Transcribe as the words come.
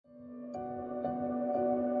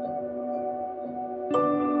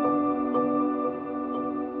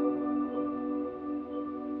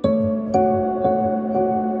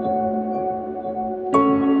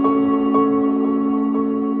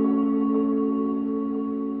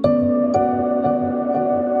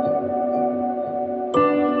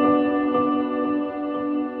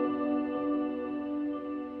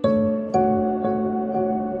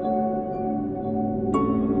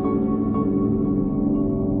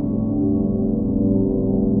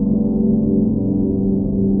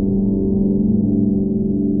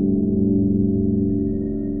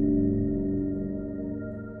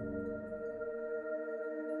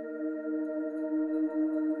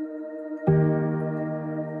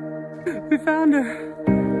We found her.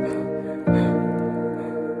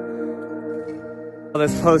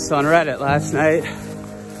 This post on Reddit last night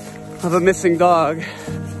of a missing dog.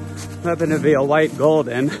 Happened to be a white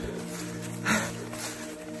golden.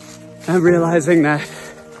 I'm realizing that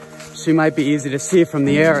she might be easy to see from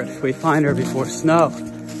the air if we find her before snow.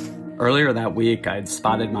 Earlier that week, I'd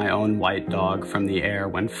spotted my own white dog from the air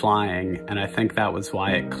when flying, and I think that was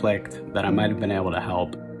why it clicked that I might have been able to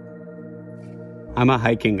help. I'm a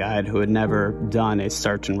hiking guide who had never done a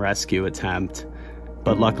search and rescue attempt,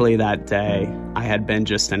 but luckily that day, I had been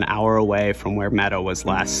just an hour away from where Meadow was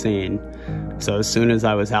last seen. So as soon as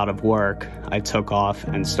I was out of work, I took off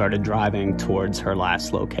and started driving towards her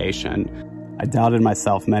last location. I doubted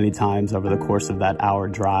myself many times over the course of that hour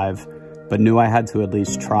drive, but knew I had to at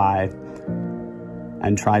least try,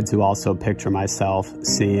 and tried to also picture myself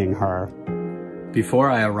seeing her. Before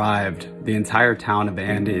I arrived, the entire town of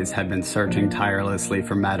Andes had been searching tirelessly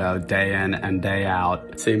for Meadow day in and day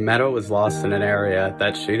out. See, Meadow was lost in an area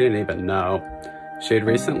that she didn't even know. She had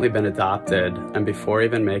recently been adopted, and before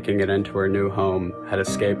even making it into her new home, had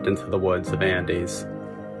escaped into the woods of Andes.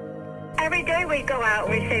 Every day we go out,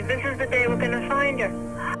 we say, this is the day we're gonna find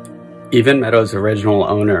her. Even Meadow's original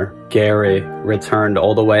owner, Gary, returned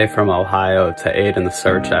all the way from Ohio to aid in the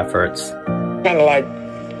search efforts. Kind of like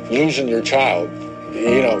losing your child.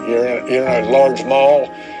 You know, you're in a large mall,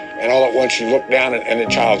 and all at once you look down and the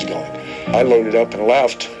child's gone. I loaded up and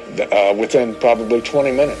left within probably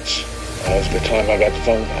 20 minutes. That was the time I got the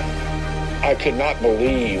phone call. I could not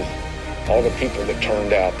believe all the people that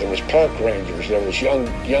turned out. There was park rangers, there was young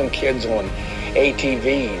kids on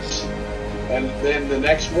ATVs. And then the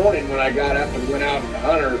next morning when I got up and went out and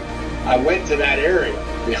hunt her, I went to that area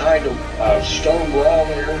behind a stone wall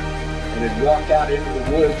there and had walked out into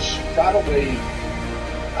the woods probably,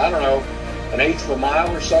 I don't know, an eighth of a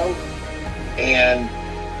mile or so.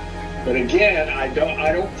 But again, I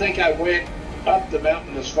don't think I went up the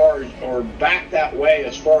mountain as far as, or back that way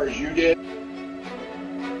as far as you did.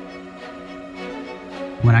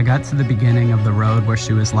 When I got to the beginning of the road where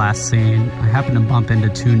she was last seen, I happened to bump into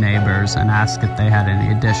two neighbors and asked if they had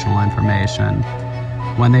any additional information.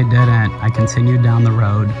 When they didn't, I continued down the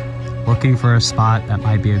road, looking for a spot that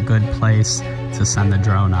might be a good place to send the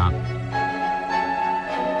drone up.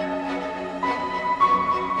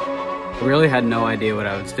 I really had no idea what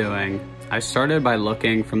I was doing. I started by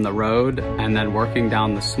looking from the road and then working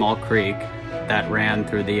down the small creek that ran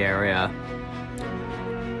through the area.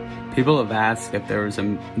 People have asked if there was a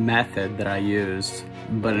method that I used,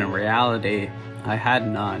 but in reality, I had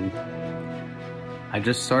none. I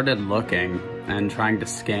just started looking and trying to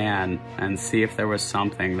scan and see if there was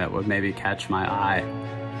something that would maybe catch my eye.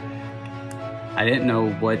 I didn't know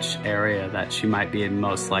which area that she might be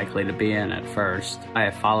most likely to be in at first. I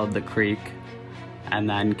followed the creek and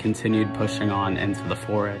then continued pushing on into the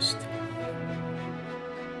forest.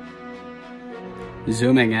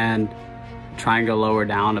 Zooming in, trying to lower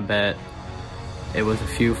down a bit, it was a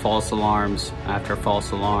few false alarms after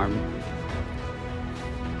false alarm.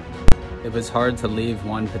 It was hard to leave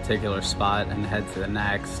one particular spot and head to the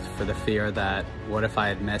next for the fear that, what if I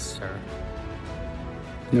had missed her?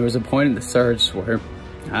 And there was a point in the search where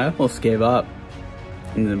I almost gave up,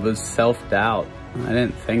 and it was self-doubt. I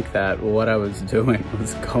didn't think that what I was doing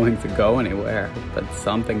was going to go anywhere, but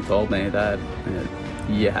something told me that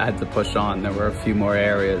you had to push on. There were a few more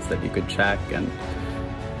areas that you could check, and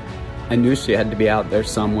I knew she had to be out there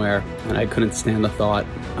somewhere, and I couldn't stand the thought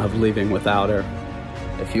of leaving without her.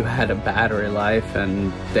 If you had a battery life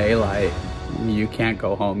and daylight, you can't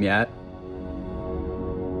go home yet.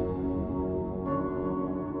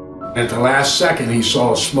 At the last second, he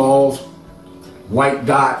saw a small white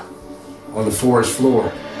dot on the forest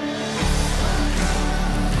floor.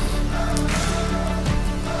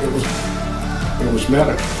 It was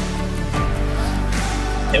Meadow.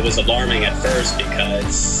 It was alarming at first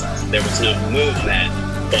because there was no movement,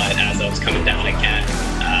 but as I was coming down again,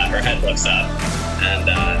 her head looks up, and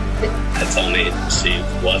that told me she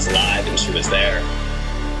was alive and she was there.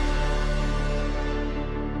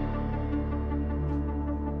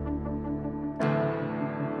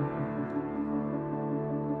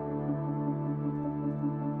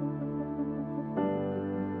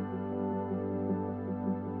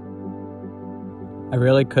 I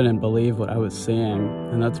really couldn't believe what I was seeing,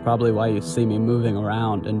 and that's probably why you see me moving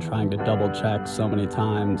around and trying to double check so many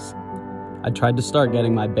times. I tried to start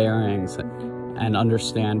getting my bearings and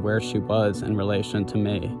understand where she was in relation to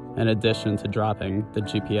me, in addition to dropping the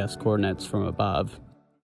GPS coordinates from above.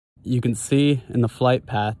 You can see in the flight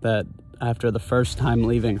path that after the first time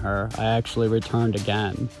leaving her, I actually returned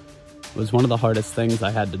again. It was one of the hardest things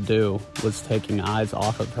I had to do, was taking eyes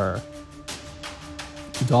off of her.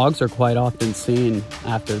 Dogs are quite often seen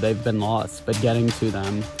after they've been lost, but getting to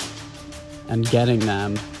them and getting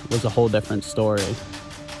them was a whole different story.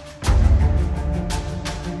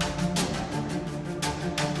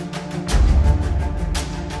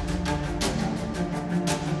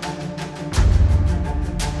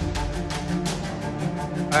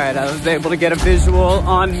 Alright, I was able to get a visual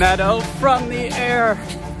on Meadow from the air.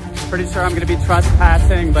 Pretty sure I'm gonna be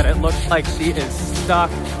trespassing, but it looks like she is stuck.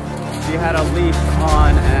 She had a leash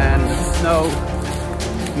on and the snow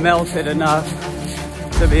melted enough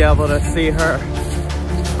to be able to see her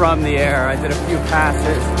from the air. I did a few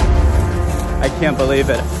passes. I can't believe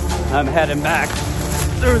it. I'm heading back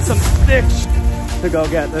through some sticks to go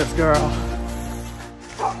get this girl.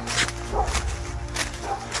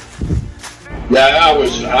 Yeah,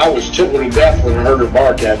 I was tickled to death when I heard her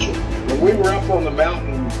bark at you. When we were up on the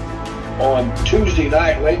mountain on Tuesday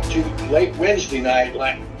night, late Wednesday night,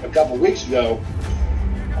 like a couple weeks ago,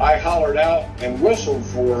 I hollered out and whistled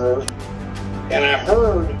for her, and I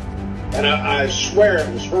heard, and I swear it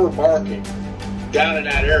was her barking down in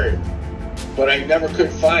that area, but I never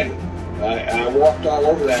could find it. I walked all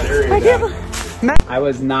over that area. I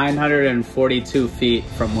was 942 feet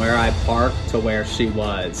from where I parked to where she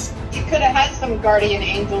was. You could have had some guardian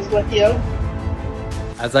angels with you.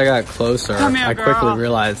 As I got closer, I quickly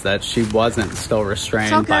realized that she wasn't still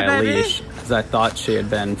restrained by a leash, as I thought she had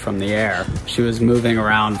been from the air. She was moving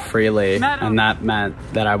around freely, and that meant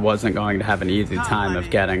that I wasn't going to have an easy time of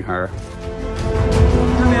getting her.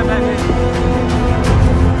 Come here, baby.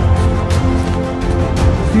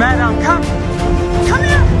 Meadow, come. Come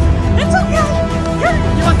here. It's okay. Here,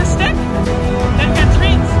 you want the stick? Then get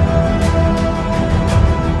treats.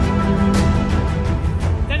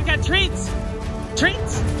 Then get treats.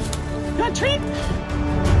 Treats. You want a treat?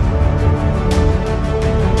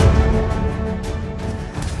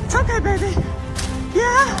 It's okay, baby.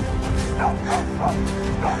 Yeah.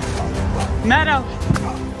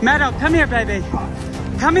 Meadow, come here, baby.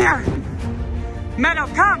 Come here. Meadow,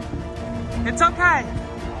 come. It's okay.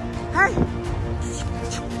 Hey.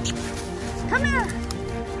 Come here.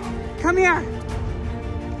 Come here.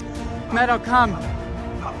 Meadow, come.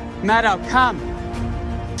 Meadow, come.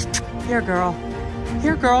 Here, girl.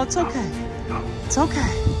 Here, girl. It's okay. It's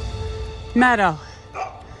okay. Meadow.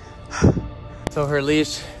 So her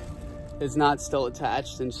leash is not still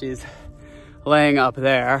attached, and she's laying up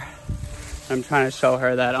there. I'm trying to show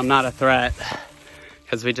her that I'm not a threat,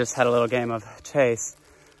 because we just had a little game of chase.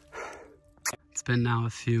 It's been now a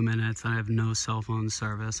few minutes. I have no cell phone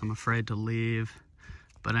service. I'm afraid to leave,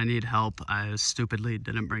 but I need help. I stupidly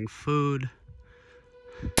didn't bring food.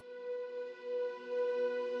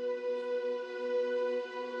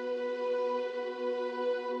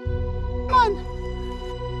 Come on.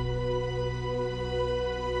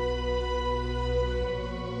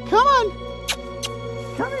 Come on.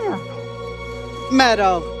 Come here.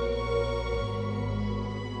 Meadow.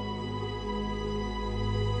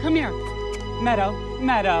 Come here.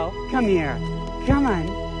 Meadow, come here. Come on.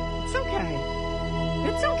 It's okay.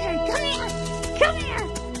 It's okay. Come here. Come here.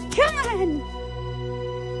 Come on.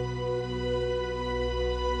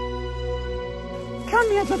 Come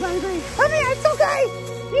here, baby. Come here. It's okay.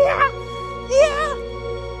 Yeah.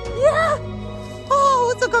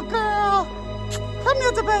 Oh, it's a good girl. Come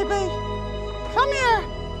here, baby. Come here.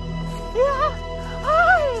 Yeah.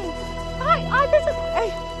 Hi. This is.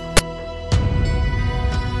 Hey.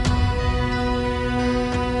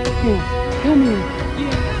 Come here.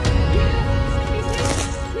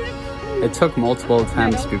 It took multiple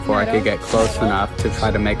attempts before I could get close enough to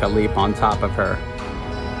try to make a leap on top of her.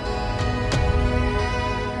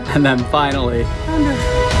 And then finally...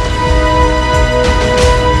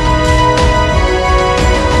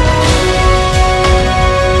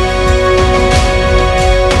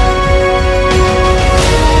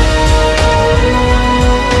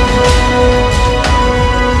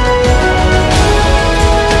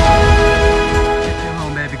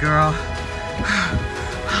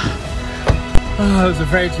 I was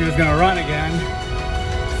afraid she was gonna run again,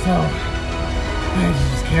 so I had to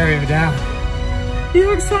just carry her down.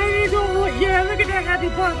 You excited to go? Yeah, look at that happy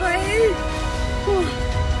puppy.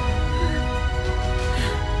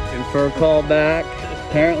 And for a call back,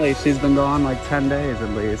 apparently she's been gone like 10 days at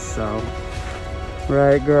least, so.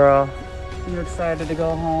 Right, girl? You excited to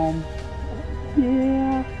go home?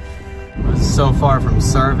 Yeah. It was so far from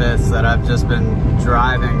service that I've just been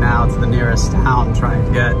driving now to the nearest town trying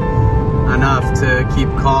to get enough to keep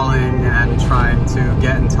calling and trying to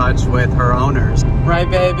get in touch with her owners. Right,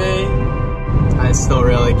 baby? I still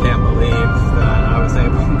really can't believe that I was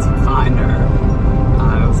able to find her.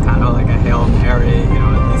 It was kind of like a Hail Mary, you know,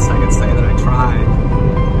 at least I could say that I tried.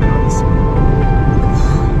 I was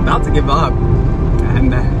about to give up,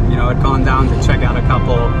 and you know, I'd gone down to check out a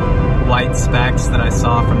couple white specks that I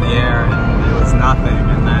saw from the air, and it was nothing.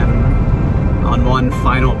 And then on one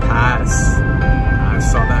final pass, I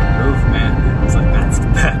saw that movement. I was like,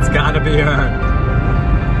 that's gotta be her.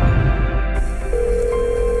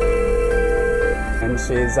 And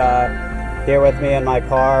she's here with me in my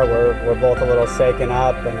car. We're both a little shaken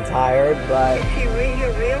up and tired, but You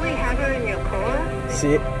really have her in your car?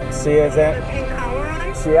 she is The it. pink collar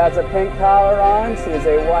on? She has a pink collar on. She's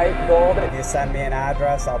a white gold. If you send me an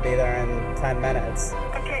address, I'll be there in 10 minutes.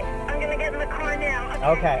 Okay, I'm gonna get in the car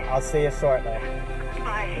now. Okay, I'll see you shortly.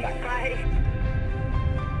 Bye. Bye.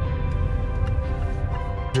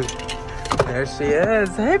 There she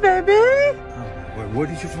is. Hey, baby. Where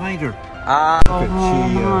did you find her?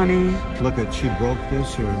 Honey. Look at, she broke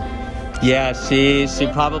this or? Yeah, she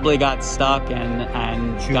probably got stuck and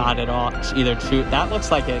got it off. Either chewed. That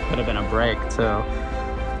looks like it could have been a break too.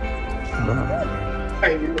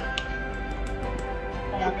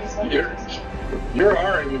 You're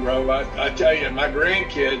our hero. I tell you, my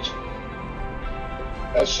grandkids,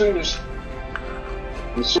 as soon as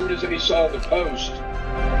they saw the post,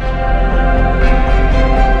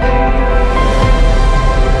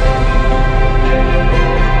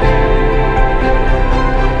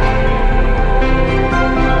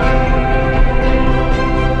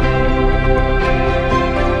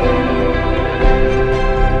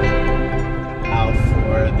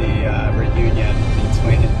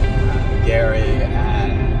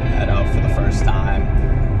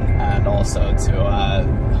 also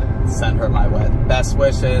to send her my best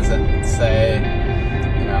wishes and say,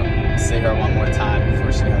 you know, see her one more time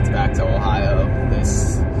before she heads back to Ohio.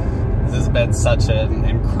 This has been such an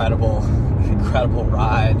incredible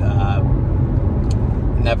ride.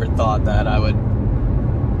 Never thought that I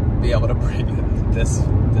would be able to bring this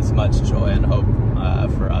much joy and hope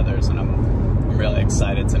for others, and I'm really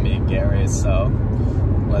excited to meet Gary. So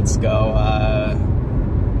let's go.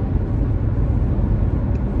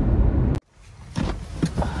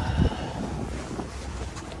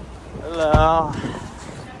 Hello.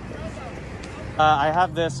 I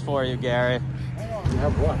have this for you, Gary. You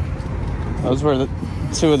have what? Those were the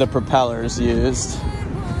two of the propellers used.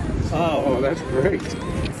 Oh, that's great.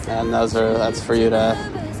 And that's for you to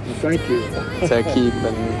Thank you. to keep,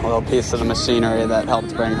 and a little piece of the machinery that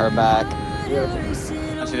helped bring her back. Yes.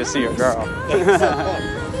 I want you to see your girl.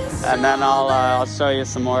 And then I'll show you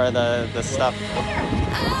some more of the stuff.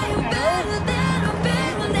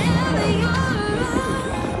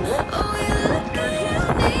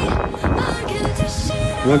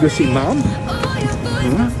 You want to go see Mom?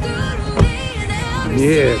 Huh?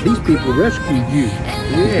 Yeah, these people rescued you.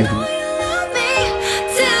 Yeah.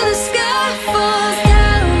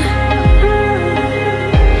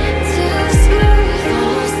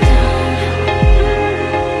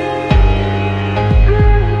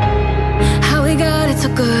 How we got it so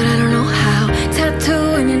good, I don't know how.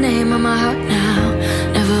 Tattooing your name on my heart now.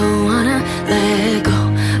 Never wanna let go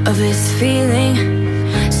of this feeling.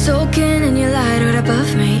 Soaking in your light right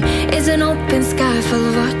above me is an open sky full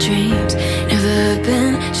of our dreams. Never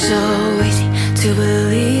been so easy to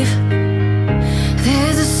believe.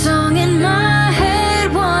 There's a song in my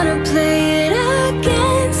head, wanna play it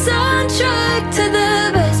again. Soundtrack to the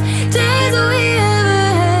best days that we ever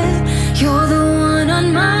had. You're the one on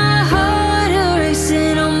my heart,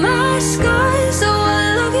 erasing all my scars. So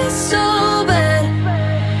I love you so bad.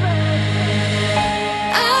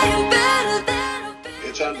 I am better than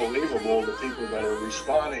it's unbelievable the people that are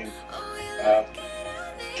responding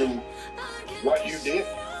to what you did.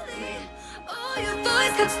 I mean, all your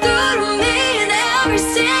voice cuts through to me in every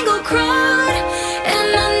single cry.